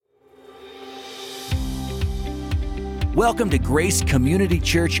Welcome to Grace Community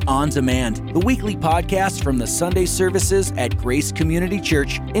Church On Demand, the weekly podcast from the Sunday services at Grace Community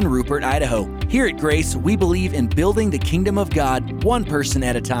Church in Rupert, Idaho. Here at Grace, we believe in building the kingdom of God one person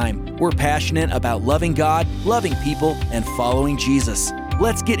at a time. We're passionate about loving God, loving people, and following Jesus.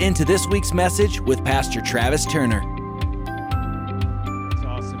 Let's get into this week's message with Pastor Travis Turner. That's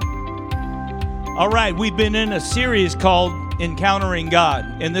awesome. All right, we've been in a series called Encountering God,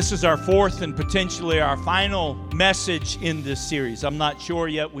 and this is our fourth and potentially our final message in this series. I'm not sure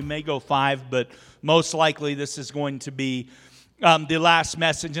yet. We may go 5, but most likely this is going to be the last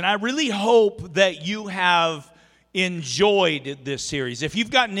message. And I really hope that you have enjoyed this series. If you've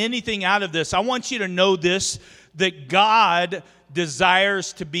gotten anything out of this, I want you to know this, that God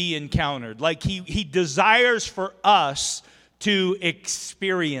desires to be encountered. Like He desires for us to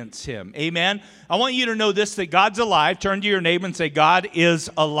experience Him. Amen? I want you to know this, that God's alive. Turn to your neighbor and say, God is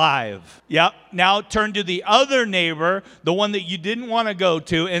alive. Yep. Now turn to the other neighbor, the one that you didn't want to go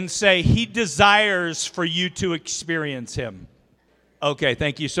to, and say, He desires for you to experience Him. Okay,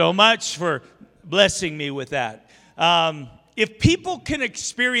 thank you so much for blessing me with that. If people can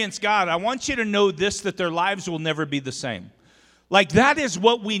experience God, I want you to know this, that their lives will never be the same. Like that is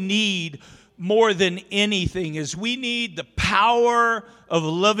what we need more than anything, is we need the power of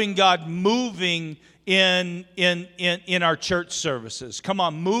loving God moving in our church services. Come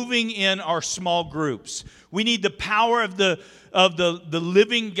on, moving in our small groups. We need the power of the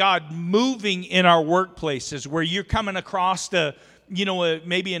living God moving in our workplaces, where you're coming across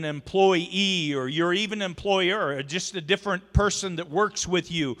maybe an employee, or you're even an employer, or just a different person that works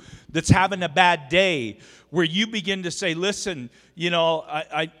with you that's having a bad day, where you begin to say, listen,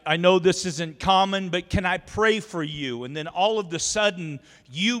 I know this isn't common, but can I pray for you? And then all of a sudden,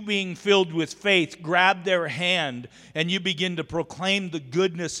 you being filled with faith, grab their hand, and you begin to proclaim the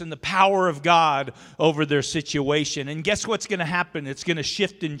goodness and the power of God over their situation. And guess what's going to happen? It's going to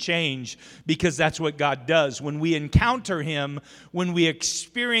shift and change, because that's what God does. When we encounter Him, when we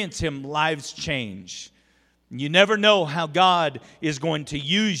experience Him, lives change. You never know how God is going to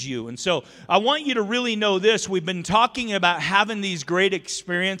use you. And so I want you to really know this. We've been talking about having these great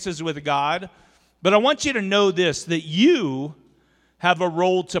experiences with God, but I want you to know this, that you have a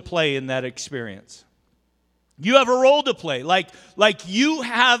role to play in that experience. You have a role to play, like you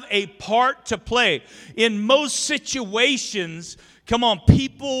have a part to play. In most situations, come on,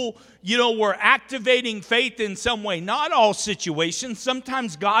 people, we're activating faith in some way. Not all situations.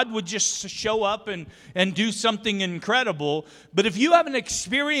 Sometimes God would just show up and do something incredible. But if you haven't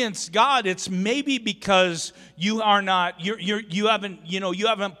experienced God, it's maybe because you haven't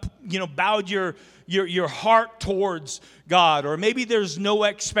bowed your heart towards God, or maybe there's no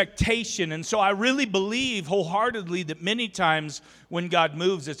expectation. And so I really believe wholeheartedly that many times when God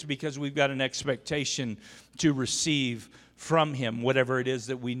moves, it's because we've got an expectation to receive from Him, whatever it is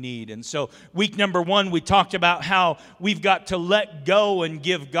that we need. And so week number 1, we talked about how we've got to let go and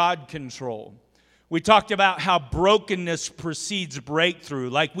give God control. We talked about how brokenness precedes breakthrough.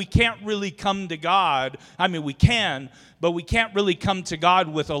 Like we can't really come to God. I mean, we can, but we can't really come to God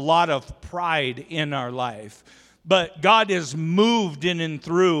with a lot of pride in our life. But God is moved in and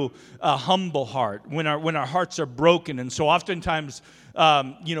through a humble heart when our hearts are broken. And so oftentimes,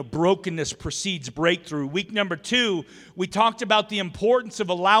 brokenness precedes breakthrough. Week number 2, we talked about the importance of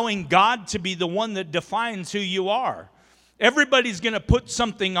allowing God to be the one that defines who you are. Everybody's going to put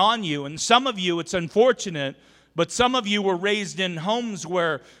something on you, and some of you, it's unfortunate, but some of you were raised in homes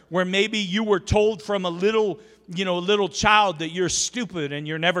where maybe you were told from a little child that you're stupid and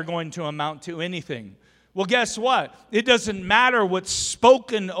you're never going to amount to anything. Well, guess what? It doesn't matter what's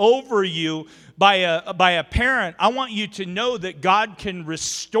spoken over you by a parent. I want you to know that God can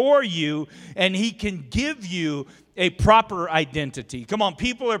restore you, and He can give you a proper identity. Come on,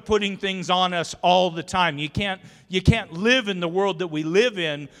 people are putting things on us all the time. You can't live in the world that we live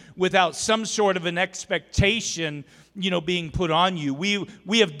in without some sort of an expectation, being put on you.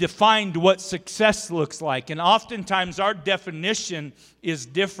 We have defined what success looks like, and oftentimes our definition is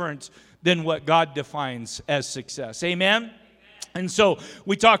different than what God defines as success. Amen? And so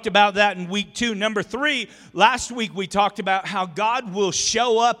we talked about that in week 2. Number 3, last week we talked about how God will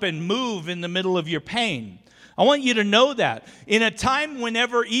show up and move in the middle of your pain. I want you to know that. In a time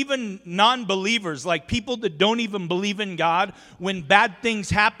whenever even non-believers, like people that don't even believe in God, when bad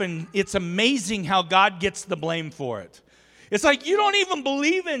things happen, it's amazing how God gets the blame for it. It's like you don't even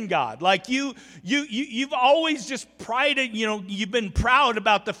believe in God. Like you've always just prided, you've been proud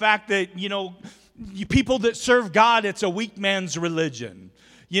about the fact that, you people that serve God, it's a weak man's religion.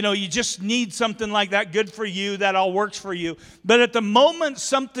 You know, you just need something like that. Good for you. That all works for you. But at the moment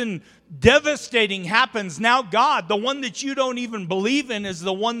something devastating happens, now God, the one that you don't even believe in, is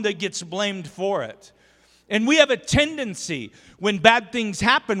the one that gets blamed for it. And we have a tendency, when bad things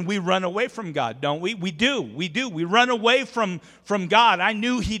happen, we run away from God, don't we? We do. We run away from God. I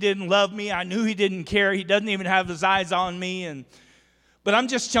knew He didn't love me. I knew He didn't care. He doesn't even have His eyes on me. But I'm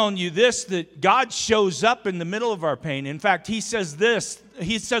just telling you this, that God shows up in the middle of our pain. In fact, He says this.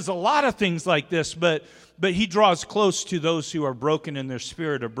 He says a lot of things like this, but He draws close to those who are broken in their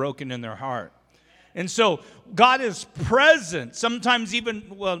spirit or broken in their heart. And so God is present. Sometimes even,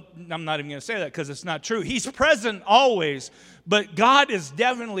 well, I'm not even going to say that because it's not true. He's present always, but God is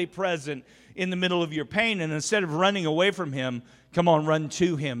definitely present in the middle of your pain. And instead of running away from Him, come on, run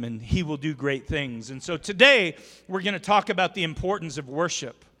to Him, and He will do great things. And so today, we're going to talk about the importance of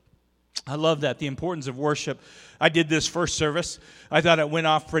worship. I love that, the importance of worship. I did this first service. I thought it went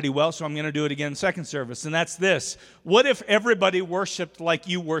off pretty well, so I'm going to do it again second service. And that's this. What if everybody worshiped like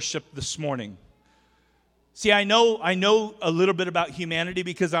you worshiped this morning? See, I know a little bit about humanity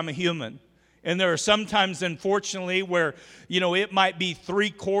because I'm a human. And there are some times, unfortunately, where, you know, it might be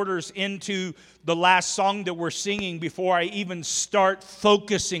 3/4 into the last song that we're singing before I even start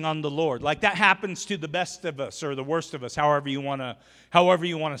focusing on the Lord. Like that happens to the best of us or the worst of us, however you want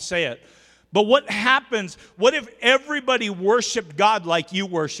to say it. But what happens, what if everybody worshiped God like you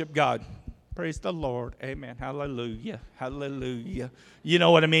worship God? Praise the Lord. Amen. Hallelujah. Hallelujah. You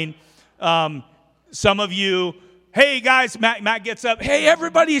know what I mean? Some of you, hey guys, Matt gets up. Hey,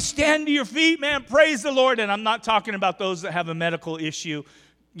 everybody stand to your feet, man. Praise the Lord. And I'm not talking about those that have a medical issue.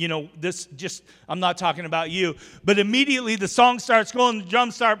 You know, I'm not talking about you. But immediately the song starts going, the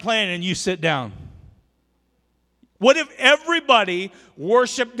drums start playing, and you sit down. What if everybody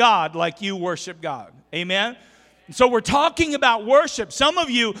worshiped God like you worship God? Amen? So we're talking about worship. Some of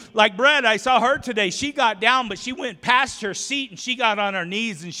you, like Brett, I saw her today. She got down, but she went past her seat, and she got on her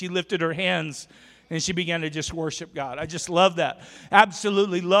knees, and she lifted her hands, and she began to just worship God. I just love that.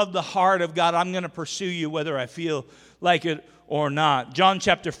 Absolutely love the heart of God. I'm going to pursue you whether I feel like it or not. John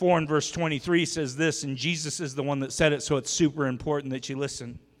chapter 4 and verse 23 says this, and Jesus is the one that said it, so it's super important that you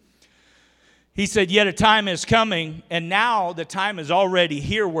listen. He said, yet a time is coming, and now the time is already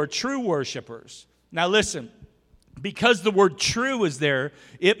here where true worshipers. Now listen, because the word true is there,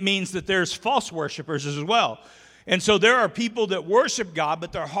 it means that there's false worshipers as well. And so there are people that worship God,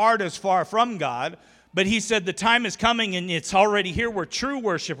 but their heart is far from God. But he said the time is coming, and it's already here, where true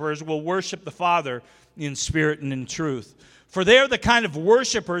worshipers will worship the Father in spirit and in truth. For they are the kind of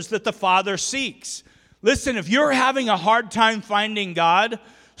worshipers that the Father seeks. Listen, if you're having a hard time finding God,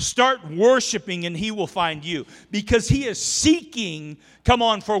 start worshiping and He will find you. Because He is seeking, come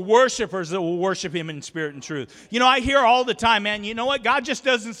on, for worshipers that will worship Him in spirit and truth. You know, I hear all the time, man, you know what? God just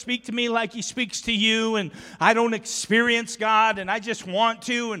doesn't speak to me like He speaks to you, and I don't experience God, and I just want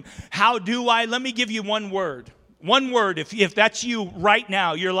to, and how do I? Let me give you one word. One word, if that's you right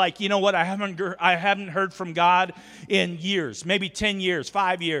now, you're like, you know what, I haven't heard from God in years, maybe 10 years,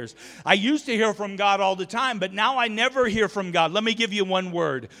 5 years. I used to hear from God all the time, but now I never hear from God. Let me give you one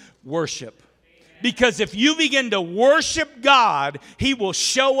word, worship. Because if you begin to worship God, He will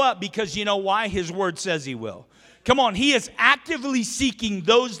show up, because you know why? His word says He will. Come on, He is actively seeking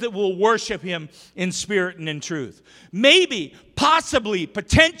those that will worship Him in spirit and in truth. Maybe, possibly,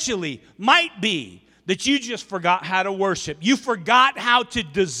 potentially, might be that you just forgot how to worship. You forgot how to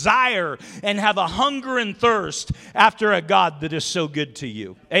desire and have a hunger and thirst after a God that is so good to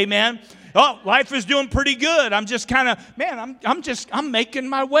you. Amen? Oh, life is doing pretty good. I'm just kind of, man, I'm making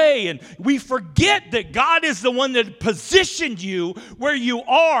my way. And we forget that God is the one that positioned you where you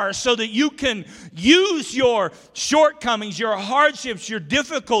are so that you can use your shortcomings, your hardships, your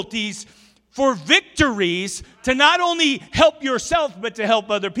difficulties for victories to not only help yourself, but to help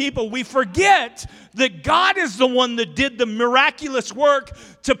other people. We forget that God is the one that did the miraculous work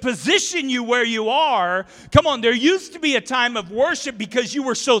to position you where you are. Come on, there used to be a time of worship because you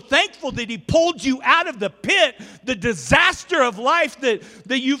were so thankful that He pulled you out of the pit, the disaster of life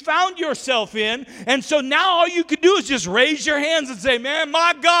that you found yourself in. And so now all you can do is just raise your hands and say, man,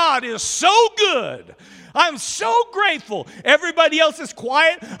 my God is so good. I'm so grateful. Everybody else is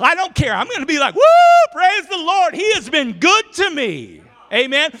quiet. I don't care. I'm going to be like, woo, praise the Lord. He has been good to me.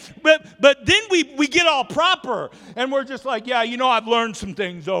 Amen. But then we get all proper and we're just like, yeah, you know, I've learned some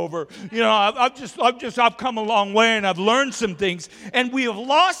things over. You know, I've come a long way and I've learned some things. And we have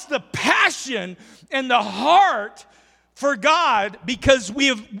lost the passion and the heart for God because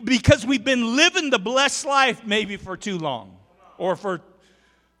we've been living the blessed life maybe for too long, or for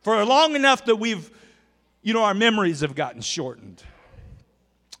long enough that our memories have gotten shortened.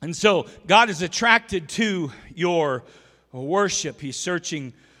 And so God is attracted to your worship. He's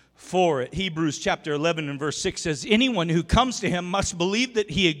searching for it. Hebrews chapter 11 and verse 6 says, anyone who comes to him must believe that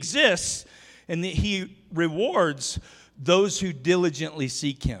he exists and that he rewards those who diligently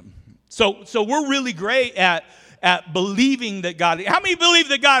seek him. So we're really great at believing that God. How many believe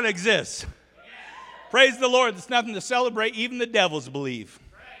that God exists? Yeah. Praise the Lord. There's nothing to celebrate. Even the devils believe.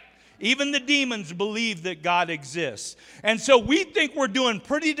 Even the demons believe that God exists. And so we think we're doing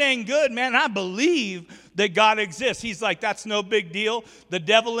pretty dang good, man. I believe that God exists. He's like, that's no big deal. The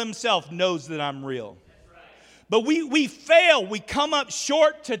devil himself knows that I'm real. But we fail. We come up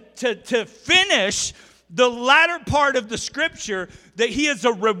short to finish the latter part of the scripture, that he is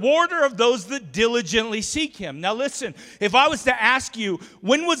a rewarder of those that diligently seek him. Now listen, if I was to ask you,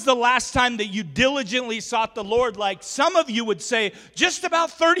 when was the last time that you diligently sought the Lord? Like some of you would say, just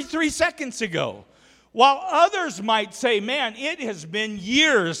about 33 seconds ago. While others might say, man, it has been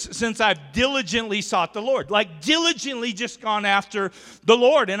years since I've diligently sought the Lord. Like diligently just gone after the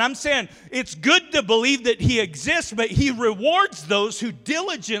Lord. And I'm saying it's good to believe that he exists, but he rewards those who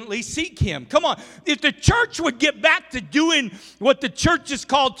diligently seek him. Come on. If the church would get back to doing what the church is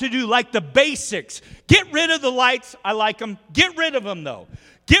called to do, like the basics. Get rid of the lights. I like them. Get rid of them though.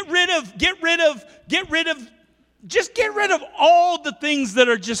 Get rid of all the things that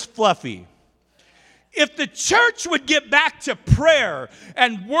are just fluffy. If the church would get back to prayer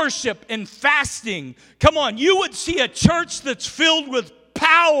and worship and fasting, come on, you would see a church that's filled with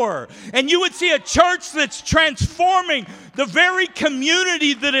power. And you would see a church that's transforming the very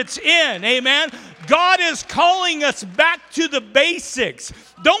community that it's in. Amen? God is calling us back to the basics.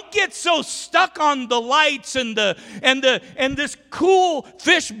 Don't get so stuck on the lights and this cool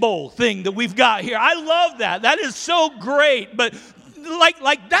fishbowl thing that we've got here. I love that. That is so great. But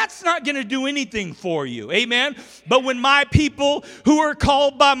like that's not going to do anything for you. Amen. But when my people who are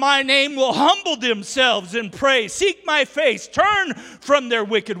called by my name will humble themselves and pray, seek my face, turn from their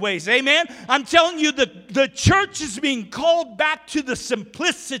wicked ways. Amen. I'm telling you, the church is being called back to the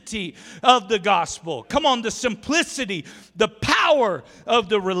simplicity of the gospel. Come on, the simplicity, the power of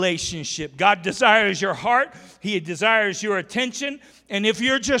the relationship. God desires your heart. He desires your attention. And if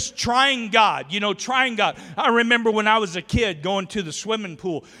you're just trying God, I remember when I was a kid going to the swimming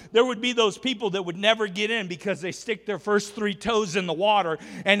pool, there would be those people that would never get in because they stick their first 3 toes in the water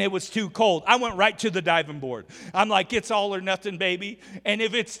and it was too cold. I went right to the diving board. I'm like, it's all or nothing, baby. And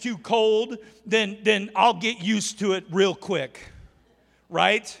if it's too cold, then I'll get used to it real quick.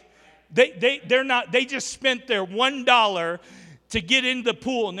 Right? They just spent their $1 to get into the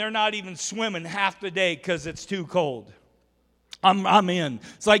pool and they're not even swimming half the day because it's too cold. I'm in.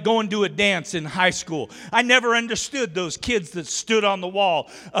 It's like going to a dance in high school. I never understood those kids that stood on the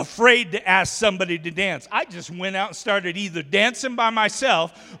wall afraid to ask somebody to dance. I just went out and started either dancing by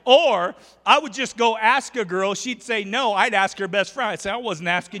myself or I would just go ask a girl. She'd say no. I'd ask her best friend. I'd say, I wasn't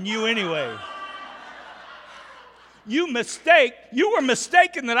asking you anyway. You were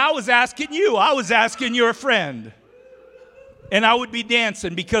mistaken that I was asking you. I was asking your friend. And I would be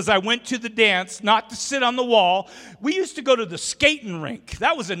dancing because I went to the dance, not to sit on the wall. We used to go to the skating rink.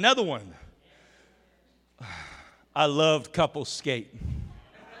 That was another one. I loved couple skate.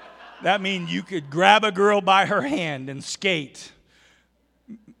 That means you could grab a girl by her hand and skate.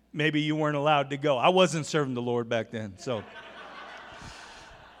 Maybe you weren't allowed to go. I wasn't serving the Lord back then, so.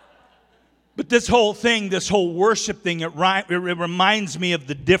 But this whole worship thing, it reminds me of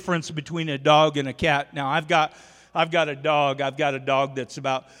the difference between a dog and a cat. Now, I've got a dog. I've got a dog that's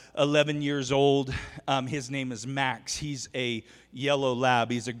about 11 years old. His name is Max. He's a yellow lab.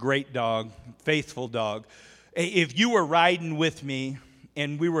 He's a great dog, faithful dog. If you were riding with me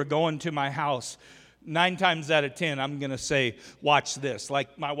and we were going to my house, 9 times out of 10, I'm going to say, watch this.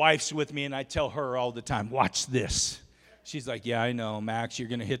 Like my wife's with me and I tell her all the time, watch this. She's like, yeah, I know, Max, you're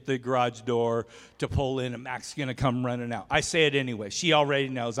going to hit the garage door to pull in and Max is going to come running out. I say it anyway. She already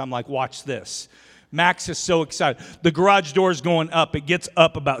knows. I'm like, watch this. Max is so excited. The garage door is going up. It gets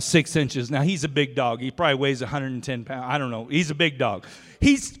up about 6 inches. Now, he's a big dog. He probably weighs 110 pounds. I don't know. He's a big dog.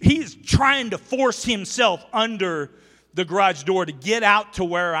 He's trying to force himself under the garage door to get out to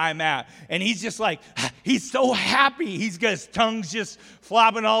where I'm at. And he's just like, he's so happy. He's got his tongue's just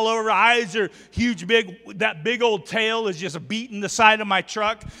flopping all over. Eyes are huge, big. That big old tail is just beating the side of my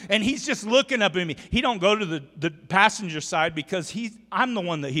truck. And he's just looking up at me. He don't go to the passenger side because I'm the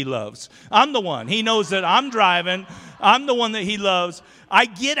one that he loves. I'm the one. He knows that I'm driving. I'm the one that he loves. I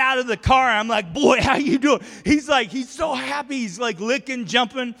get out of the car. I'm like, boy, how you doing? He's like, he's so happy. He's like licking,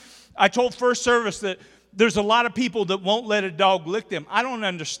 jumping. I told First Service that there's a lot of people that won't let a dog lick them. I don't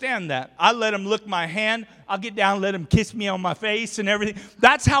understand that. I let him lick my hand. I'll get down and let him kiss me on my face and everything.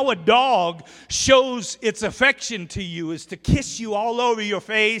 That's how a dog shows its affection to you, is to kiss you all over your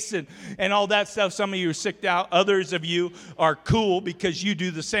face and all that stuff. Some of you are sicked out. Others of you are cool because you do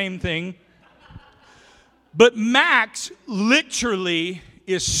the same thing. But Max literally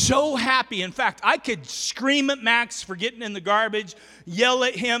is so happy. In fact, I could scream at Max for getting in the garbage, yell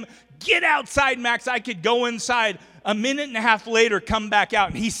at him, get outside, Max. I could go inside. A minute and a half later, come back out,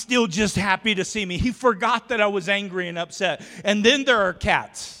 and he's still just happy to see me. He forgot that I was angry and upset. And then there are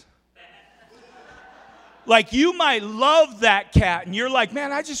cats. Like, you might love that cat, and you're like,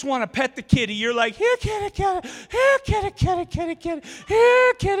 man, I just want to pet the kitty. You're like, here, kitty, kitty, here, kitty, kitty, kitty, kitty,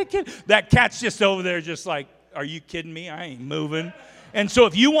 here, kitty, kitty. That cat's just over there just like, are you kidding me? I ain't moving. And so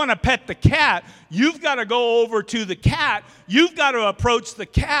if you want to pet the cat, you've got to go over to the cat. You've got to approach the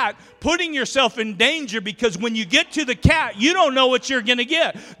cat, putting yourself in danger, because when you get to the cat, you don't know what you're going to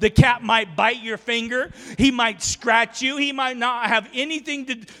get. The cat might bite your finger. He might scratch you. He might not have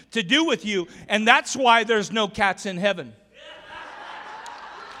anything to do with you. And that's why there's no cats in heaven.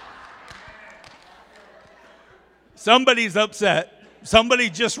 Somebody's upset. Somebody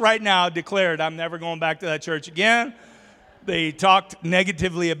just right now declared, I'm never going back to that church again. They talked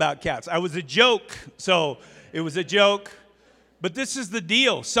negatively about cats. I was a joke, so it was a joke. But this is the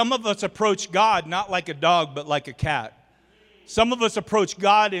deal. Some of us approach God not like a dog, but like a cat. Some of us approach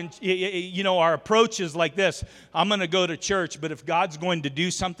God, and our approach is like this. I'm going to go to church, but if God's going to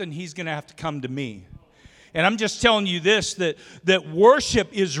do something, he's going to have to come to me. And I'm just telling you this, that worship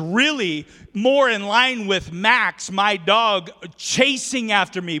is really more in line with Max, my dog, chasing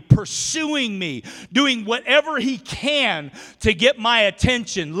after me, pursuing me, doing whatever he can to get my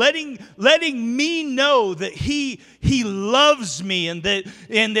attention, letting me know that he loves me and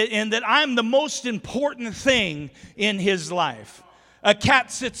that I'm the most important thing in his life. A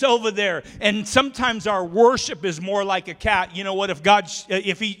cat sits over there, and sometimes our worship is more like a cat. You know what?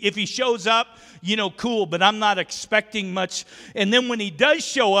 If he shows up, cool, but I'm not expecting much. And then when he does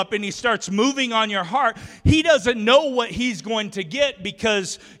show up and he starts moving on your heart, he doesn't know what he's going to get,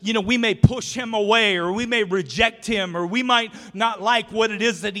 because, we may push him away, or we may reject him, or we might not like what it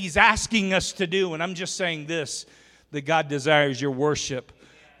is that he's asking us to do. And I'm just saying this, that God desires your worship,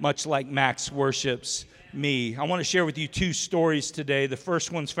 much like Max worships me. I want to share with you two stories today. The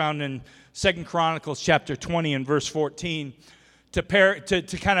first one's found in 2 Chronicles chapter 20 and verse 14. To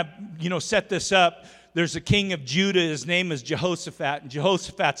kind of, set this up, there's a king of Judah. His name is Jehoshaphat. And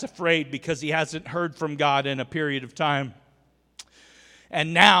Jehoshaphat's afraid because he hasn't heard from God in a period of time.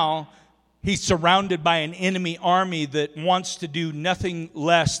 And now he's surrounded by an enemy army that wants to do nothing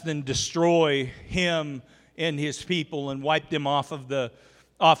less than destroy him and his people and wipe them off of the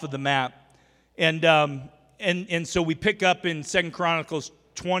map. And so we pick up in 2 Chronicles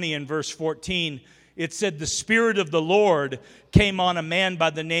 20 and verse 14. It said, the Spirit of the Lord came on a man by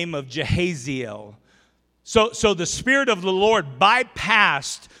the name of Jehaziel. So the Spirit of the Lord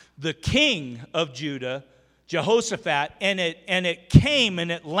bypassed the king of Judah, Jehoshaphat, and it came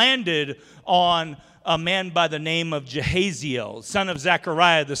and it landed on a man by the name of Jehaziel, son of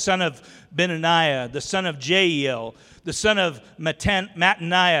Zechariah, the son of Benaniah, the son of Jael, the son of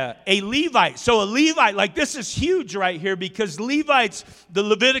Mattaniah, a Levite. So a Levite, like, this is huge right here, because Levites, the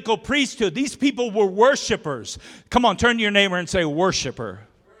Levitical priesthood, these people were worshipers. Come on, turn to your neighbor and say worshiper.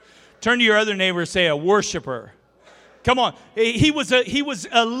 Turn to your other neighbor and say a worshiper. Come on. He was a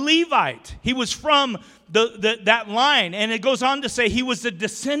Levite. He was from that line. And it goes on to say he was a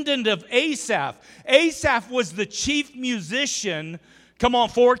descendant of Asaph. Asaph was the chief musician, come on,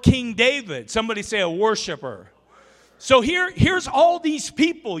 for King David. Somebody say a worshiper. So here's all these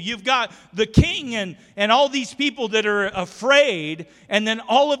people. You've got the king and all these people that are afraid. And then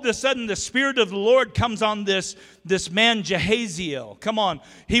all of a sudden the Spirit of the Lord comes on this man Jehaziel. Come on.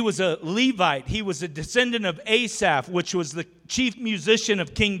 He was a Levite. He was a descendant of Asaph, which was the chief musician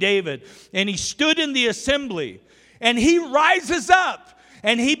of King David. And he stood in the assembly. And he rises up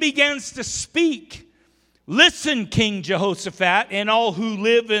and he begins to speak. Listen, King Jehoshaphat, and all who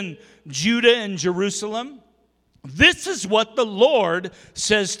live in Judah and Jerusalem. This is what the Lord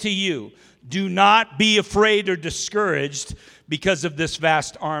says to you. Do not be afraid or discouraged because of this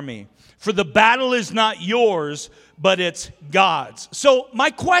vast army. For the battle is not yours, but it's God's. So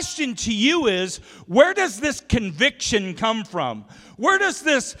my question to you is, where does this conviction come from? Where does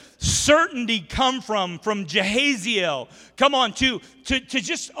this certainty come from Jahaziel? Come on, to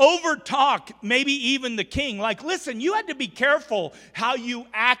just overtalk maybe even the king. Like, listen, you had to be careful how you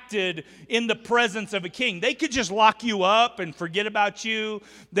acted in the presence of a king. They could just lock you up and forget about you.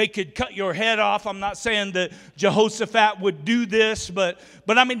 They could cut your head off. I'm not saying that Jehoshaphat would do this, but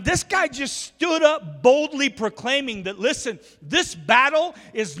I mean, this guy just stood up boldly proclaiming that, listen, this battle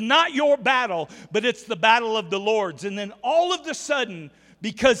is not your battle, but it's the battle of the Lord's. And then all of a sudden,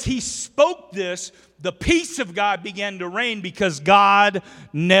 because he spoke this, the peace of God began to reign, because God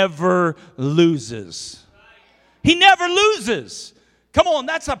never loses. He never loses. Come on,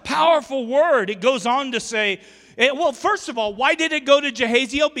 that's a powerful word. It goes on to say, well, first of all, why did it go to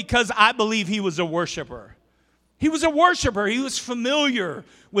Jahaziel? Because I believe he was a worshiper. He was a worshiper. He was familiar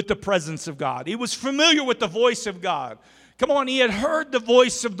with the presence of God. He was familiar with the voice of God. Come on, he had heard the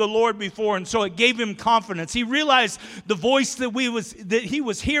voice of the Lord before, and so it gave him confidence. He realized the voice that he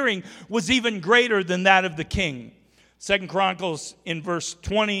was hearing was even greater than that of the king. 2 Chronicles in verse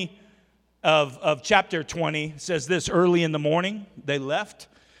 20 of chapter 20 says this: early in the morning they left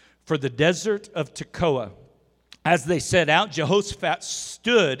for the desert of Tekoa. As they set out, Jehoshaphat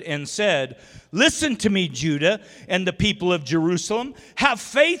stood and said, "Listen to me, Judah and the people of Jerusalem. Have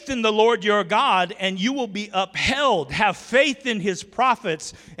faith in the Lord your God, and you will be upheld. Have faith in his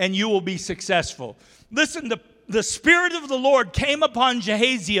prophets, and you will be successful." Listen, the Spirit of the Lord came upon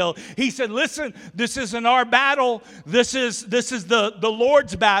Jahaziel. He said, listen, this isn't our battle. This is the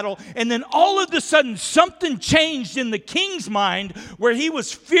Lord's battle. And then all of a sudden, something changed in the king's mind, where he was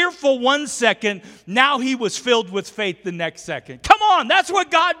fearful one second. Now he was filled with faith the next second. Come on, that's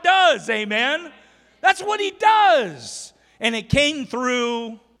what God does, amen? That's what he does. And it came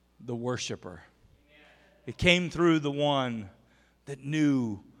through the worshiper. It came through the one that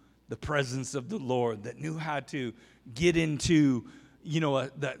knew the presence of the Lord, that knew how to get into,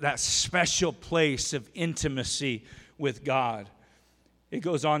 that special place of intimacy with God. It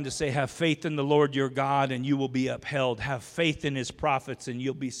goes on to say, have faith in the Lord your God, and you will be upheld. Have faith in his prophets, and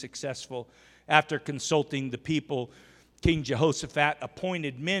you'll be successful. After consulting the people, King Jehoshaphat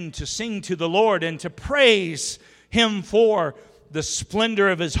appointed men to sing to the Lord and to praise him for the splendor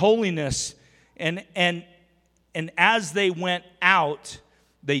of his holiness. And as they went out,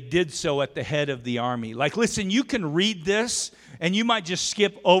 they did so at the head of the army. Like, listen, you can read this and you might just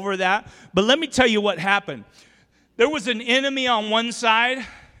skip over that. But let me tell you what happened. There was an enemy on one side,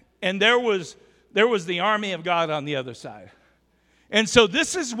 and there was the army of God on the other side. And so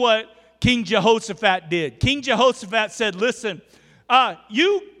this is what King Jehoshaphat did. King Jehoshaphat said, listen,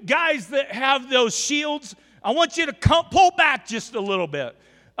 you guys that have those shields, I want you to pull back just a little bit.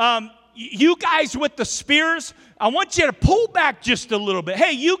 You guys with the spears, I want you to pull back just a little bit.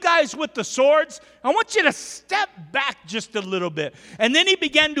 Hey, you guys with the swords, I want you to step back just a little bit. And then he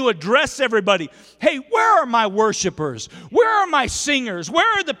began to address everybody. Hey, where are my worshipers? Where are my singers? Where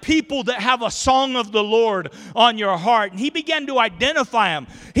are the people that have a song of the Lord on your heart? And he began to identify them.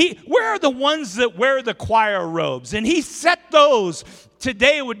 Where are the ones that wear the choir robes? And he set those.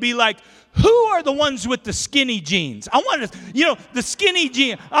 Today it would be like, who are the ones with the skinny jeans? I want to, the skinny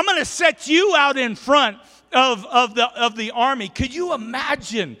jeans. I'm going to set you out in front of the army. Could you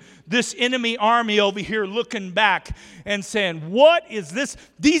imagine this enemy army over here looking back and saying, what is this?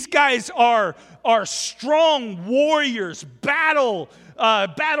 These guys are strong warriors, battle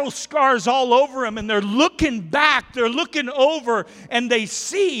scars all over them, and they're looking back, they're looking over, and they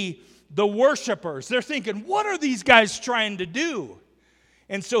see the worshipers. They're thinking, what are these guys trying to do?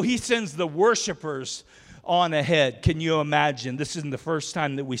 And so he sends the worshipers on ahead. Can you imagine? This isn't the first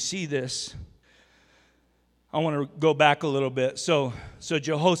time that we see this. I want to go back a little bit. So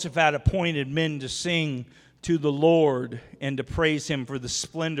Jehoshaphat appointed men to sing to the Lord and to praise him for the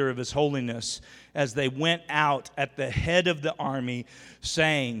splendor of his holiness as they went out at the head of the army,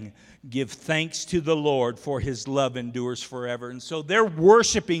 saying, give thanks to the Lord, for his love endures forever. And so they're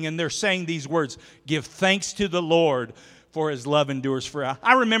worshiping and they're saying these words, give thanks to the Lord, for his love endures forever.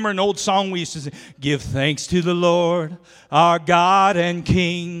 I remember an old song we used to sing, give thanks to the Lord, our God and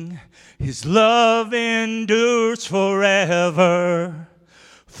King. His love endures forever.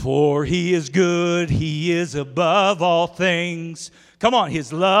 For he is good, he is above all things. Come on,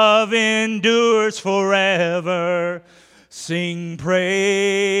 his love endures forever. Sing praise,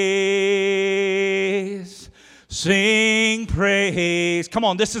 sing praise. Come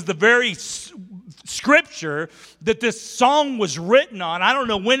on, this is the very scripture that this song was written on. I don't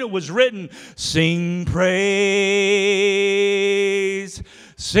know when it was written. Sing praise,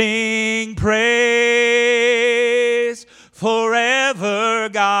 sing praise.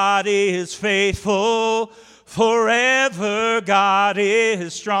 God is faithful. Forever God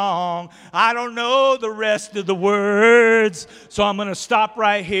is strong. I don't know the rest of the words, so I'm going to stop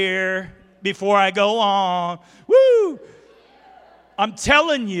right here before I go on. Woo! I'm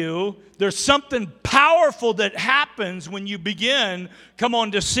telling you, there's something powerful that happens when you begin,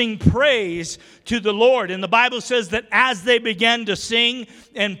 to sing praise to the Lord. And the Bible says that as they began to sing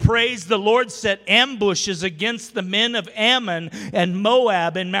and praise, the Lord set ambushes against the men of Ammon and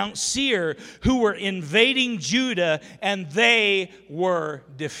Moab and Mount Seir who were invading Judah, and they were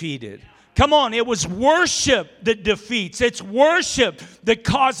defeated. Come on, it was worship that defeats. It's worship that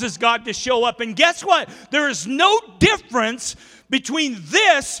causes God to show up. And guess what? There is no difference between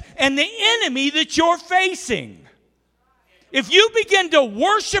this and the enemy that you're facing. If you begin to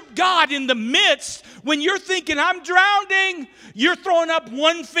worship God in the midst, when you're thinking, I'm drowning, you're throwing up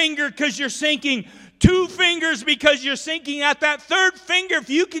one finger because you're sinking, two fingers because you're sinking. At that third finger, if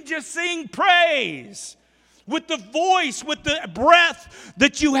you could just sing praise with the voice, with the breath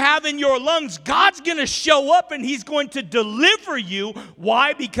that you have in your lungs, God's going to show up and He's going to deliver you.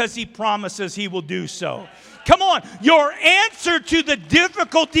 Why? Because He promises He will do so. Come on, your answer to the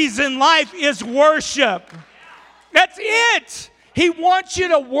difficulties in life is worship. That's it. He wants you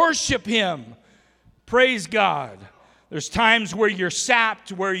to worship Him. Praise God. There's times where you're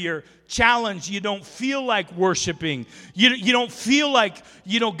sapped, where you're challenged. You don't feel like worshiping. You don't feel like,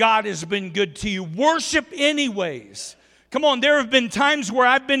 God has been good to you. Worship anyways. Come on, there have been times where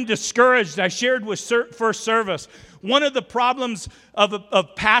I've been discouraged. I shared with first service. One of the problems of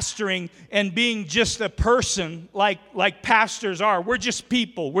pastoring and being just a person like pastors are, we're just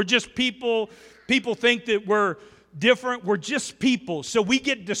people. We're just people. People think that we're different. We're just people. So we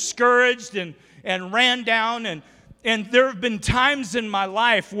get discouraged and ran down. And there have been times in my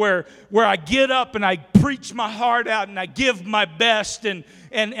life where I get up and I preach my heart out and I give my best. And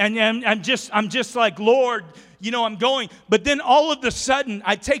I'm just like, Lord, I'm going. But then all of a sudden,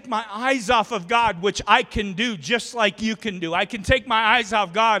 I take my eyes off of God, which I can do just like you can do. I can take my eyes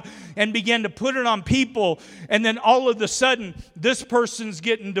off God and begin to put it on people. And then all of a sudden, this person's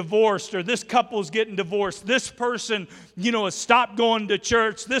getting divorced, or this couple's getting divorced. This person, has stopped going to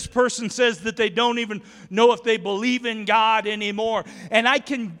church. This person says that they don't even know if they believe in God anymore. And I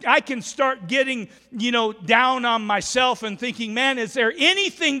can start getting, down on myself and thinking, man, is there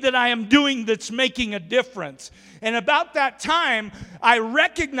anything that I am doing that's making a difference? And about that time, I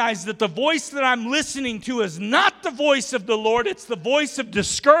recognize that the voice that I'm listening to is not the voice of the Lord. It's the voice of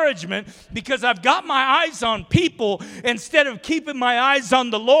discouragement, because I've got my eyes on people instead of keeping my eyes on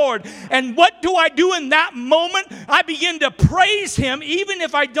the Lord. And what do I do in that moment? I begin to praise Him, even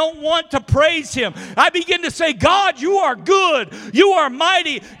if I don't want to praise Him. I begin to say, God, you are good. You are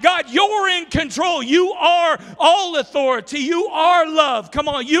mighty. God, you're in control. You are all authority. You are love. Come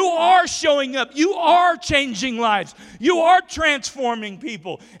on, you are showing up. You are changing lives. You are transforming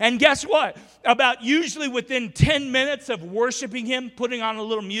people. And guess what? About usually within 10 minutes of worshiping Him, putting on a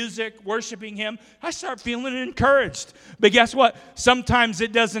little music, worshiping Him, I start feeling encouraged. But guess what? Sometimes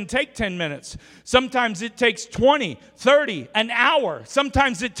it doesn't take 10 minutes. Sometimes it takes 20, 30, an hour.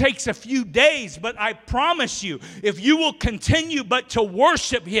 Sometimes it takes a few days. But I promise you, if you will continue but to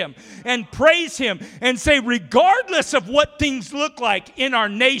worship Him and praise Him and say, regardless of what things look like in our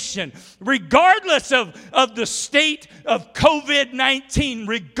nation, regardless of the state of COVID-19,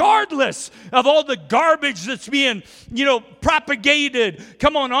 regardless of all the garbage that's being, propagated,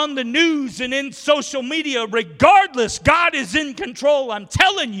 on the news and in social media, regardless, God is in control. I'm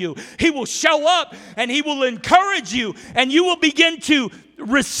telling you, He will show up and He will encourage you, and you will begin to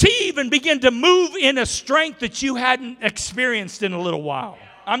receive and begin to move in a strength that you hadn't experienced in a little while.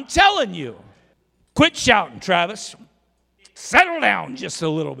 I'm telling you. Quit shouting, Travis. Settle down just a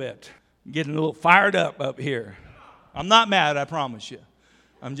little bit. I'm getting a little fired up here. I'm not mad, I promise you.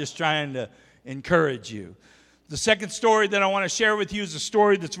 I'm just trying to encourage you. The second story that I want to share with you is a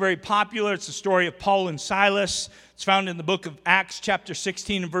story that's very popular. It's the story of Paul and Silas. It's found in the book of Acts chapter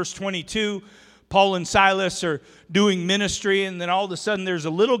 16 and verse 22. Paul and Silas are doing ministry, and then all of a sudden there's a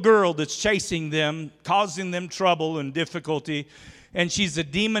little girl that's chasing them, causing them trouble and difficulty, and she's a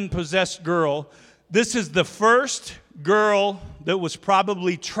demon-possessed girl. This is the first girl that was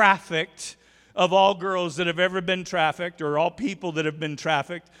probably trafficked of all girls that have ever been trafficked, or all people that have been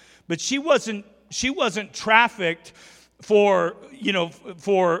trafficked. But she wasn't trafficked for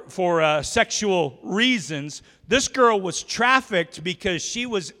sexual reasons. This girl was trafficked because she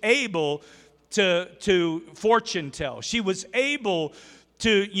was able to fortune tell. She was able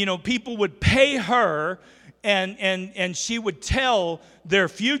to, people would pay her and she would tell their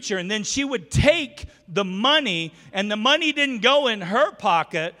future. And then she would take the money, and the money didn't go in her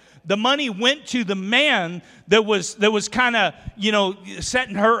pocket. The money went to the man that was kind of,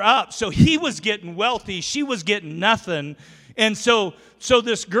 setting her up. So he was getting wealthy. She was getting nothing. And so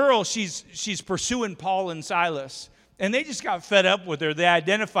this girl, she's pursuing Paul and Silas. And they just got fed up with her. They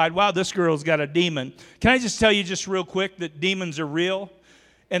identified, wow, this girl's got a demon. Can I just tell you just real quick that demons are real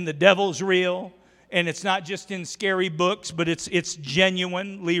and the devil's real? And it's not just in scary books, but it's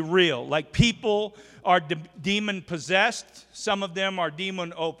genuinely real. Like, people are demon possessed. Some of them are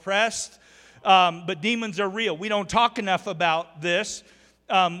demon oppressed. But demons are real. We don't talk enough about this.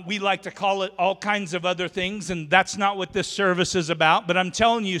 We like to call it all kinds of other things, and that's not what this service is about. But I'm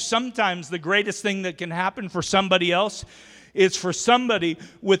telling you, sometimes the greatest thing that can happen for somebody else is for somebody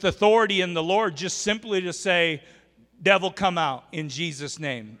with authority in the Lord just simply to say, devil, come out in Jesus'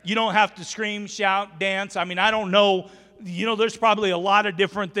 name. You don't have to scream, shout, dance. I mean, I don't know. There's probably a lot of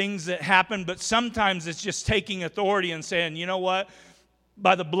different things that happen, but sometimes it's just taking authority and saying, you know what?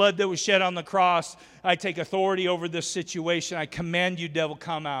 By the blood that was shed on the cross, I take authority over this situation. I command you, devil,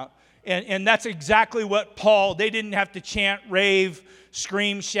 come out. And that's exactly what Paul, they didn't have to chant, rave,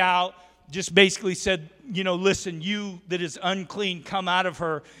 scream, shout. Just basically said, listen, you that is unclean, come out of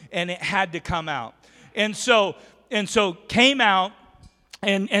her. And it had to come out. And so came out,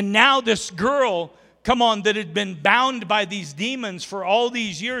 and now this girl, come on, that had been bound by these demons for all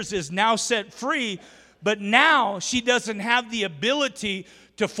these years is now set free. But now she doesn't have the ability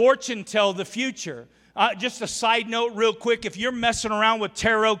to fortune tell the future. Just a side note real quick, if you're messing around with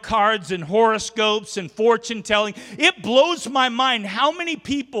tarot cards and horoscopes and fortune telling, it blows my mind how many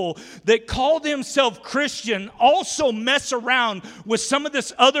people that call themselves Christian also mess around with some of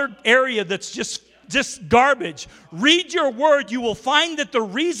this other area that's just garbage. Read your word. You will find that the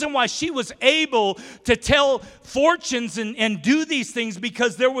reason why she was able to tell fortunes and do these things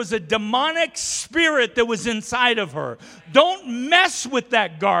because there was a demonic spirit that was inside of her. Don't mess with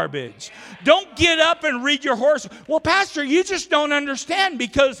that garbage. Don't get up and read your horoscope. Well, Pastor, you just don't understand,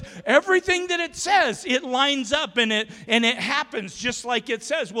 because everything that it says, it lines up and it happens just like it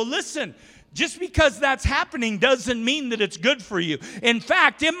says. Well, listen. Just because that's happening doesn't mean that it's good for you. In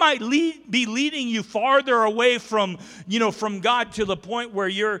fact, it might be leading you farther away from God to the point where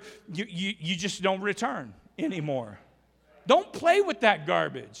you just don't return anymore. Don't play with that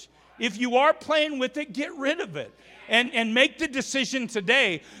garbage. If you are playing with it, get rid of it and make the decision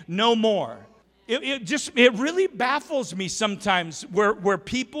today, no more. It really baffles me sometimes where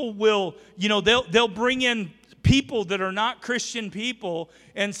people will, they'll bring in people that are not Christian people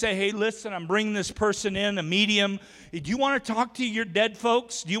and say, hey, listen, I'm bringing this person in, a medium. Do you want to talk to your dead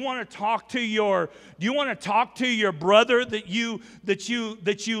folks? Do you want to talk to your brother that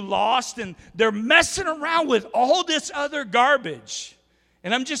you lost? And they're messing around with all this other garbage.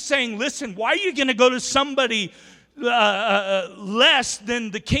 And I'm just saying, listen, why are you going to go to somebody less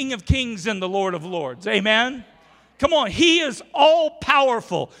than the King of Kings and the Lord of Lords? Amen? Come on, he is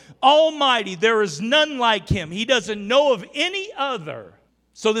all-powerful, almighty. There is none like him. He doesn't know of any other.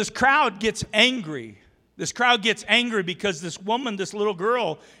 So this crowd gets angry. This crowd gets angry because this woman, this little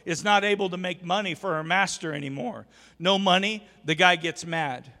girl, is not able to make money for her master anymore. No money, the guy gets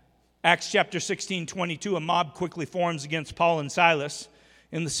mad. Acts chapter 16:22, a mob quickly forms against Paul and Silas,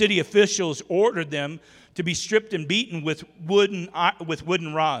 and the city officials ordered them to be stripped and beaten with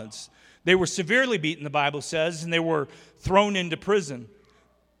wooden rods. They were severely beaten, the Bible says, and they were thrown into prison.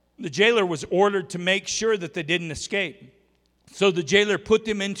 The jailer was ordered to make sure that they didn't escape. So the jailer put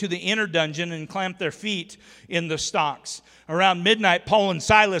them into the inner dungeon and clamped their feet in the stocks. Around midnight, Paul and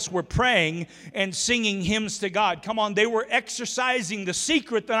Silas were praying and singing hymns to God. Come on, they were exercising the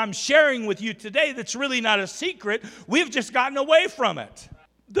secret that I'm sharing with you today that's really not a secret. We've just gotten away from it.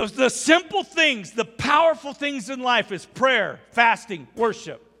 The simple things, the powerful things in life is prayer, fasting,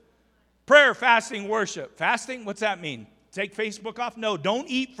 worship. Prayer, fasting, worship. Fasting, what's that mean? Take Facebook off? No, don't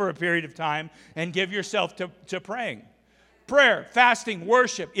eat for a period of time and give yourself to praying. Prayer, fasting,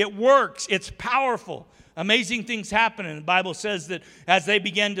 worship. It works. It's powerful. Amazing things happen. And the Bible says that as they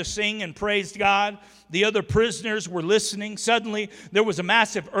began to sing and praise God, the other prisoners were listening. Suddenly, there was a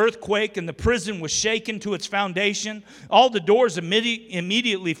massive earthquake, and the prison was shaken to its foundation. All the doors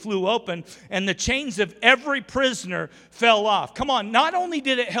immediately flew open, and the chains of every prisoner fell off. Come on, not only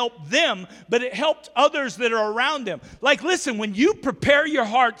did it help them, but it helped others that are around them. Like, listen, when you prepare your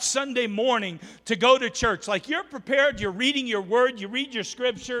heart Sunday morning to go to church, like you're prepared, you're reading your word, you read your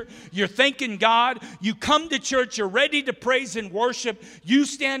scripture, you're thanking God, you come to church, you're ready to praise and worship, you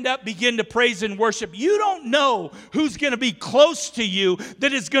stand up, begin to praise and worship. You don't know who's going to be close to you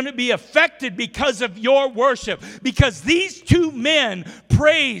that is going to be affected because of your worship. Because these two men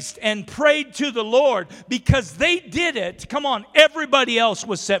praised and prayed to the Lord. Because they did it, come on, everybody else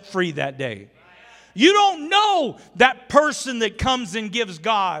was set free that day. You don't know that person that comes and gives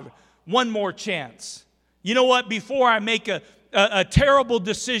God one more chance. You know what? Before I make a terrible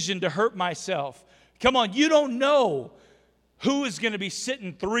decision to hurt myself, come on, you don't know who is going to be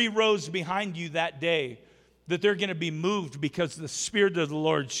sitting 3 rows behind you that day, that they're going to be moved because the Spirit of the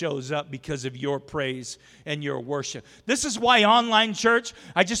Lord shows up because of your praise and your worship. This is why online church,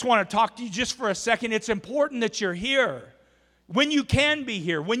 I just want to talk to you just for a second. It's important that you're here. When you can be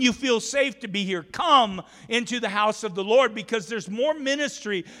here, when you feel safe to be here, come into the house of the Lord, because there's more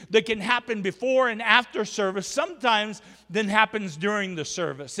ministry that can happen before and after service sometimes than happens during the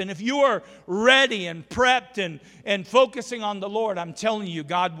service. And if you are ready and prepped and focusing on the Lord, I'm telling you,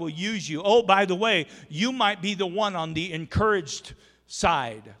 God will use you. Oh, by the way, you might be the one on the encouraged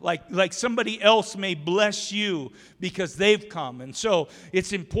side. Like somebody else may bless you because they've come. And so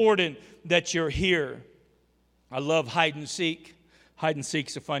it's important that you're here. I love hide and seek. Hide and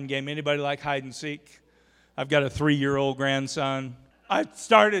seek's a fun game. Anybody like hide and seek? I've got a 3-year-old grandson. I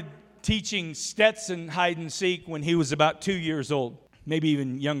started teaching Stetson hide and seek when he was about 2 years old, maybe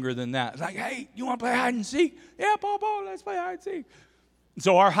even younger than that. It's like, hey, you want to play hide and seek? Yeah, Papa, let's play hide and seek.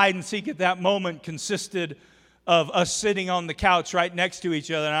 So our hide and seek at that moment consisted of us sitting on the couch right next to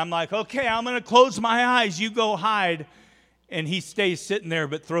each other. And I'm like, okay, I'm going to close my eyes. You go hide. And he stays sitting there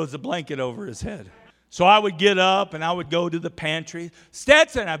but throws a blanket over his head. So I would get up and I would go to the pantry.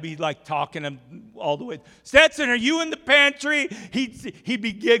 Stetson, I'd be like talking to him all the way. Stetson, are you in the pantry? He'd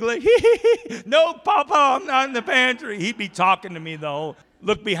be giggling. No, Papa, I'm not in the pantry. He'd be talking to me the whole.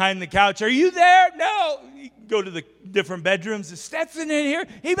 Look behind the couch. Are you there? No. He'd go to the different bedrooms. Is Stetson in here?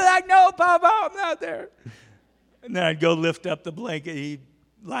 He'd be like, no, Papa, I'm not there. And then I'd go lift up the blanket. He'd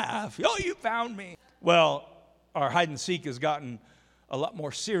laugh. Oh, you found me. Well, our hide and seek has gotten a lot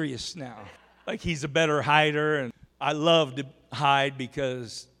more serious now. Like he's a better hider, and I love to hide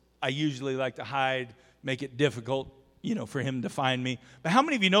because I usually like to hide, make it difficult, for him to find me. But how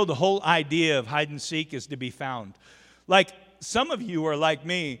many of you know the whole idea of hide and seek is to be found? Like some of you are like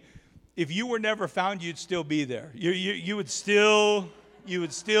me. If you were never found, you'd still be there. You would still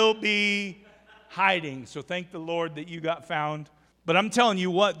be hiding. So thank the Lord that you got found. But I'm telling you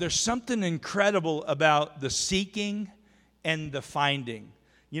what, there's something incredible about the seeking and the finding.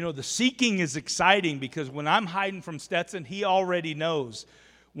 The seeking is exciting because when I'm hiding from Stetson, he already knows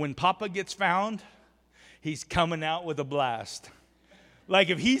when Papa gets found, he's coming out with a blast. Like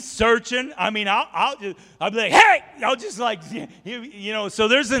if he's searching, I'll be like, hey, I'll just like, so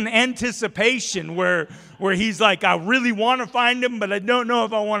there's an anticipation where he's like, I really want to find him, but I don't know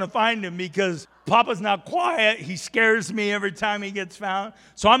if I want to find him because Papa's not quiet. He scares me every time he gets found.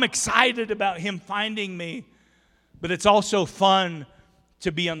 So I'm excited about him finding me, but it's also fun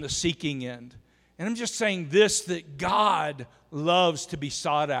to be on the seeking end. And I'm just saying this, that God loves to be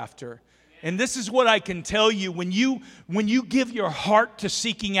sought after. And this is what I can tell you when you give your heart to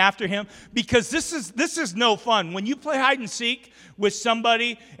seeking after him, because this is no fun. When you play hide and seek with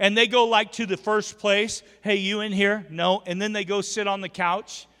somebody and they go like to the first place, hey, you in here? No. And then they go sit on the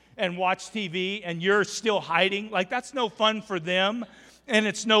couch and watch TV and you're still hiding. Like that's no fun for them. And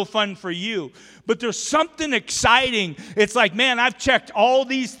it's no fun for you. But there's something exciting. It's like, man, I've checked all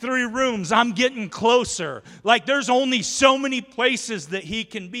these 3 rooms. I'm getting closer. Like there's only so many places that he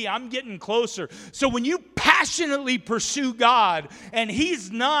can be. I'm getting closer. So when you passionately pursue God, and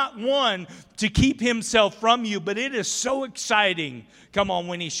he's not one to keep himself from you, but it is so exciting. Come on,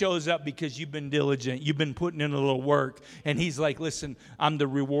 when he shows up because you've been diligent. You've been putting in a little work. And he's like, listen, I'm the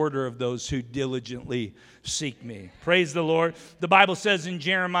rewarder of those who diligently seek me. Praise the Lord. The Bible says in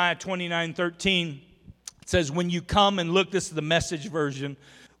Jeremiah 29:13, it says, when you come and look, this is the Message version.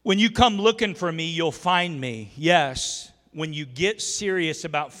 When you come looking for me, you'll find me. Yes, when you get serious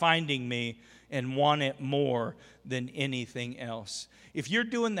about finding me and want it more than anything else. If you're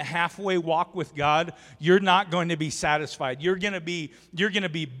doing the halfway walk with God, you're not going to be satisfied. You're going to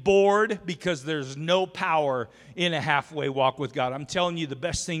be bored because there's no power in a halfway walk with God. I'm telling you, the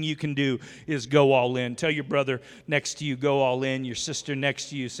best thing you can do is go all in. Tell your brother next to you, go all in. Your sister next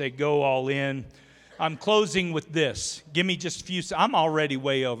to you, say, go all in. I'm closing with this. Give me just a few. I'm already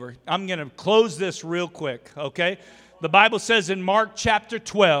way over. I'm going to close this real quick, okay? The Bible says in Mark chapter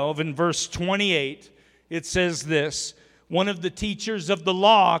 12 and verse 28, it says this. One of the teachers of the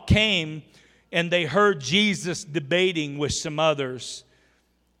law came and they heard Jesus debating with some others.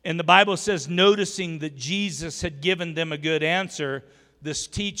 And the Bible says, noticing that Jesus had given them a good answer, this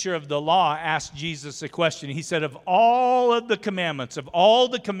teacher of the law asked Jesus a question. He said, of all the commandments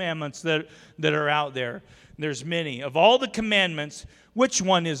that are out there, there's many, of all the commandments, which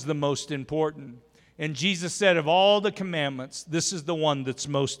one is the most important? And Jesus said, of all the commandments, this is the one that's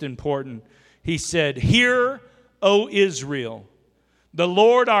most important. He said, hear, O Israel, the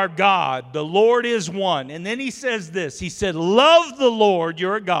Lord our God, the Lord is one. And then he says this, he said, love the Lord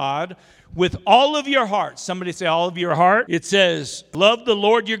your God with all of your heart. Somebody say all of your heart. It says, love the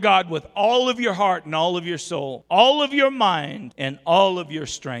Lord your God with all of your heart and all of your soul, all of your mind and all of your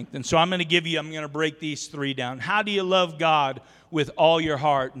strength. And so I'm going to break these three down. How do you love God with all your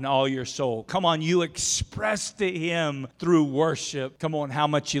heart and all your soul? Come on, you express to Him through worship. Come on, how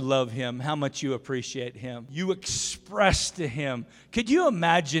much you love Him, how much you appreciate Him. You express to Him. Could you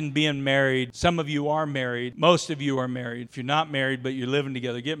imagine being married? Some of you are married. Most of you are married. If you're not married but you're living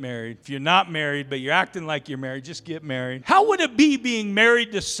together, get married. If you're not married but you're acting like you're married, just get married. How would it be being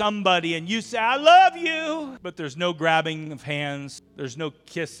married to somebody and you say, I love you, but there's no grabbing of hands, there's no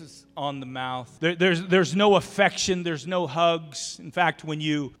kisses on the mouth, there's no affection, there's no hugs. In fact, when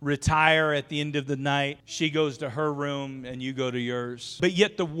you retire at the end of the night, she goes to her room and you go to yours. But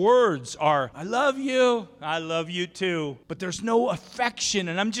yet the words are, I love you too. But there's no affection.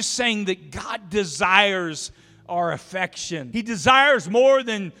 And I'm just saying that God desires our affection. He desires more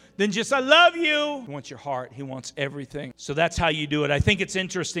than just, I love you. He wants your heart. He wants everything. So that's how you do it. I think it's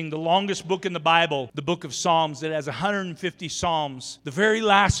interesting. The longest book in the Bible, the book of Psalms, it has 150 Psalms. The very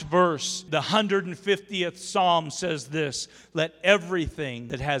last verse, the 150th Psalm says this, let everything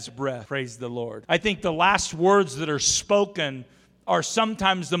that has breath praise the Lord. I think the last words that are spoken are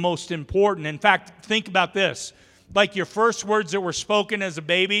sometimes the most important. In fact, think about this. Like your first words that were spoken as a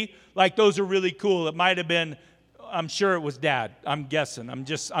baby, like those are really cool. It might have been, I'm sure it was dad. I'm guessing.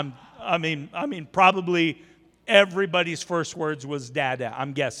 Probably everybody's first words was dada.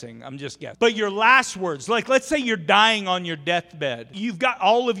 I'm guessing. I'm just guessing. But your last words, like let's say you're dying on your deathbed. You've got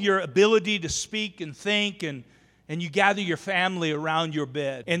all of your ability to speak and think and you gather your family around your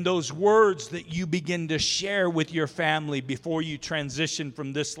bed. And those words that you begin to share with your family before you transition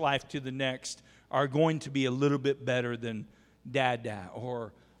from this life to the next are going to be a little bit better than dada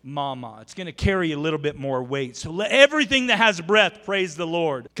or mama. It's going to carry a little bit more weight. So let everything that has breath praise the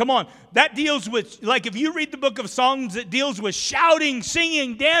Lord. Come on. That deals with, like if you read the book of Songs, it deals with shouting,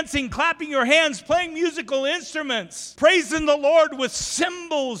 singing, dancing, clapping your hands, playing musical instruments, praising the Lord with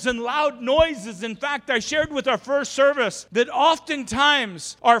cymbals and loud noises. In fact, I shared with our first service that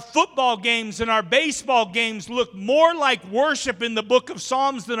oftentimes our football games and our baseball games look more like worship in the book of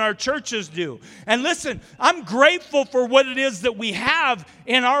Psalms than our churches do. And listen, I'm grateful for what it is that we have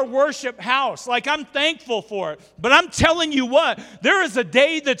in our worship house. Like, I'm thankful for it. But I'm telling you what, there is a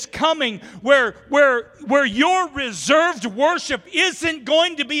day that's coming where your reserved worship isn't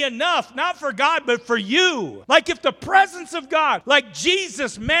going to be enough, not for God, but for you. Like if the presence of God, like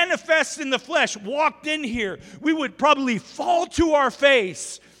Jesus manifests in the flesh, walked in here, we would probably fall to our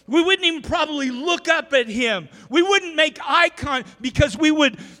face. We wouldn't even probably look up at Him. We wouldn't make eye contact because we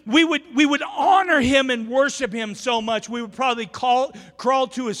would honor Him and worship Him so much. We would probably crawl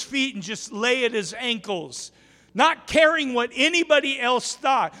to His feet and just lay at His ankles. Not caring what anybody else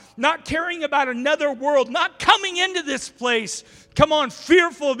thought. Not caring about another world. Not coming into this place, come on,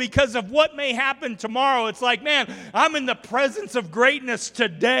 fearful because of what may happen tomorrow. It's like, man, I'm in the presence of greatness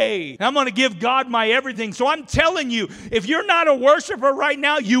today. I'm going to give God my everything. So I'm telling you, if you're not a worshiper right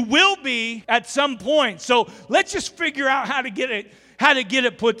now, you will be at some point. So let's just figure out how to get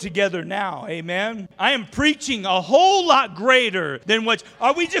it put together now. Amen. I am preaching a whole lot greater than what.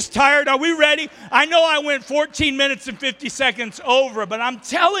 Are we just tired? Are we ready? I know I went 14 minutes and 50 seconds over, but I'm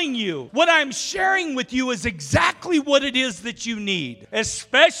telling you, what I'm sharing with you is exactly what it is that you need,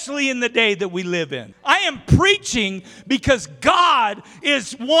 especially in the day that we live in. I am preaching because God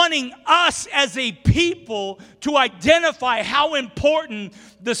is wanting us as a people to identify how important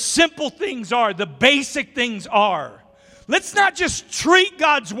the simple things are, the basic things are. Let's not just treat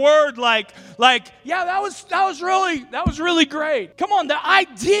God's word like, yeah, that was really great. Come on, the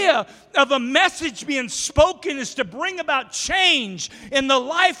idea of a message being spoken is to bring about change in the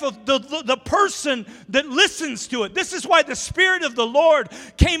life of the person that listens to it. This is why the Spirit of the Lord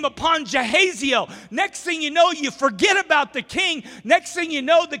came upon Jehaziel. Next thing you know, you forget about the king. Next thing you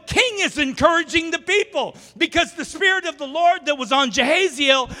know, the king is encouraging the people because the Spirit of the Lord that was on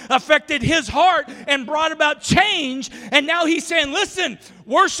Jehaziel affected his heart and brought about change. And now he's saying, listen,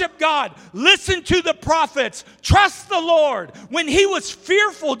 Worship God. Listen to the prophets. Trust the Lord. When he was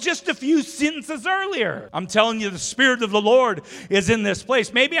fearful just a few sentences earlier. I'm telling you, the Spirit of the Lord is in this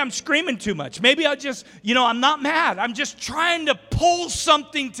place. Maybe I'm screaming too much. Maybe I just, I'm not mad. I'm just trying to pull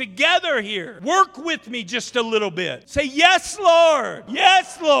something together here. Work with me just a little bit. Say, yes, Lord.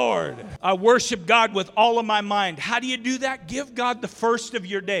 Yes, Lord. I worship God with all of my mind. How do you do that? Give God the first of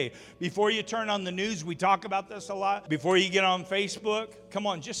your day. Before you turn on the news, we talk about this a lot. Before you get on Facebook, come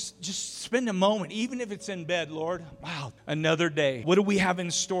on, just spend a moment, even if it's in bed, Lord. Wow, another day. What do we have in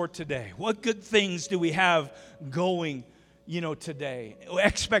store today? What good things do we have going today?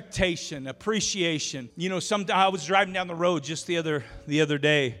 Expectation, appreciation. Sometimes I was driving down the road just the other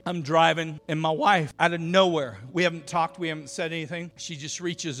day. I'm driving, and my wife, out of nowhere, we haven't talked, we haven't said anything. She just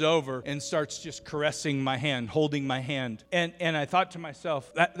reaches over and starts just caressing my hand, holding my hand. And I thought to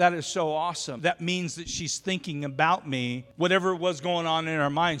myself, that is so awesome. That means that she's thinking about me. Whatever was going on in her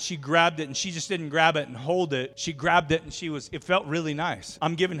mind, she grabbed it, and she just didn't grab it and hold it. She grabbed it, and it felt really nice.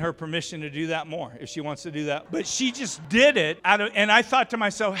 I'm giving her permission to do that more if she wants to do that. But she just did it and I thought to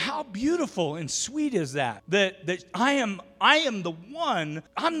myself, how beautiful and sweet is that I am the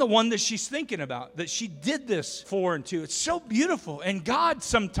one that she's thinking about, that she did this for and to. It's so beautiful. And God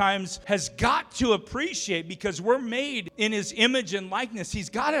sometimes has got to appreciate, because we're made in his image and likeness.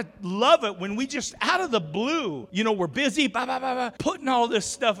 He's got to love it when we just out of the blue, we're busy, putting all this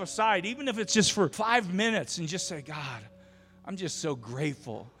stuff aside, even if it's just for 5 minutes, and just say, God, I'm just so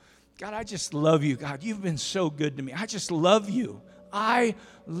grateful. God, I just love you. God, you've been so good to me. I just love you. I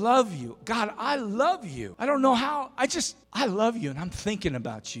love you. God, I love you. I don't know how. I love you, and I'm thinking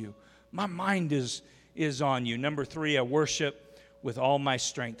about you. My mind is on you. Number 3, I worship with all my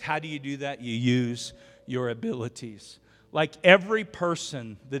strength. How do you do that? You use your abilities. Like every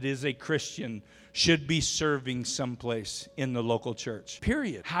person that is a Christian should be serving someplace in the local church.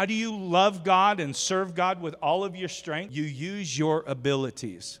 Period. How do you love God and serve God with all of your strength? You use your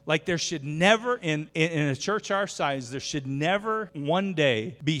abilities. Like there should never, in a church our size, there should never one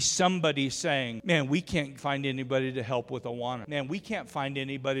day be somebody saying, man, we can't find anybody to help with Awana. Man, we can't find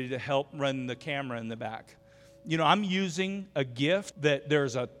anybody to help run the camera in the back. I'm using a gift that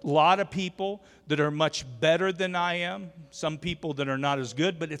there's a lot of people that are much better than I am, some people that are not as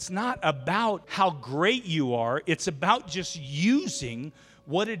good, but it's not about how great you are. It's about just using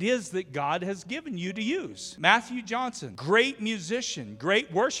what it is that God has given you to use. Matthew Johnson, great musician,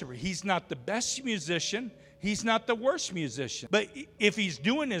 great worshiper. He's not the best musician. He's not the worst musician. But if he's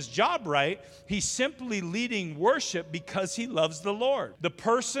doing his job right, he's simply leading worship because he loves the Lord. The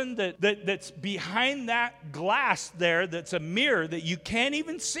person that's behind that glass there, that's a mirror that you can't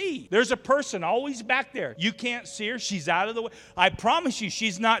even see. There's a person always back there. You can't see her. She's out of the way. I promise you,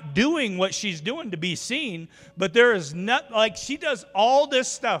 she's not doing what she's doing to be seen, but there is not, like, she does all this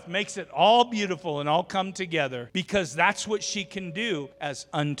stuff, makes it all beautiful and all come together, because that's what she can do as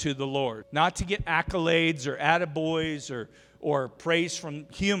unto the Lord. Not to get accolades or attaboys or praise from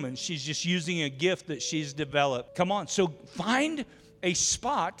humans. She's just using a gift that she's developed. Come on. So find a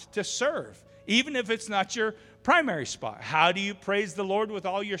spot to serve, even if it's not your primary spot. How do you praise the Lord with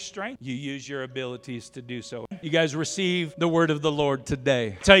all your strength? You use your abilities to do so. You guys receive the word of the Lord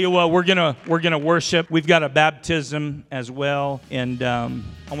today. Tell you what, we're gonna worship. We've got a baptism as well, and I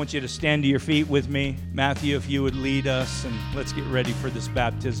want you to stand to your feet with me. Matthew, if you would lead us, and let's get ready for this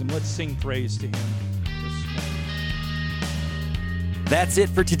baptism. Let's sing praise to him. That's it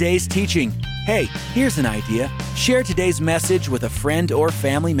for today's teaching. Hey, here's an idea. Share today's message with a friend or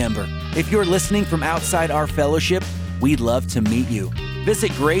family member. If you're listening from outside our fellowship, we'd love to meet you.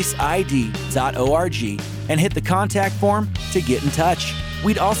 Visit graceid.org and hit the contact form to get in touch.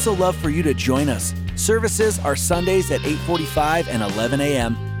 We'd also love for you to join us. Services are Sundays at 8:45 and 11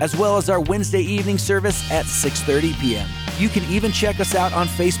 a.m., as well as our Wednesday evening service at 6:30 p.m. You can even check us out on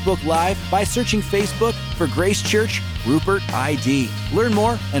Facebook Live by searching Facebook for Grace Church Rupert ID. Learn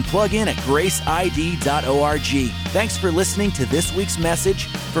more and plug in at graceid.org. Thanks for listening to this week's message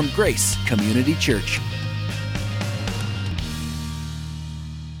from Grace Community Church.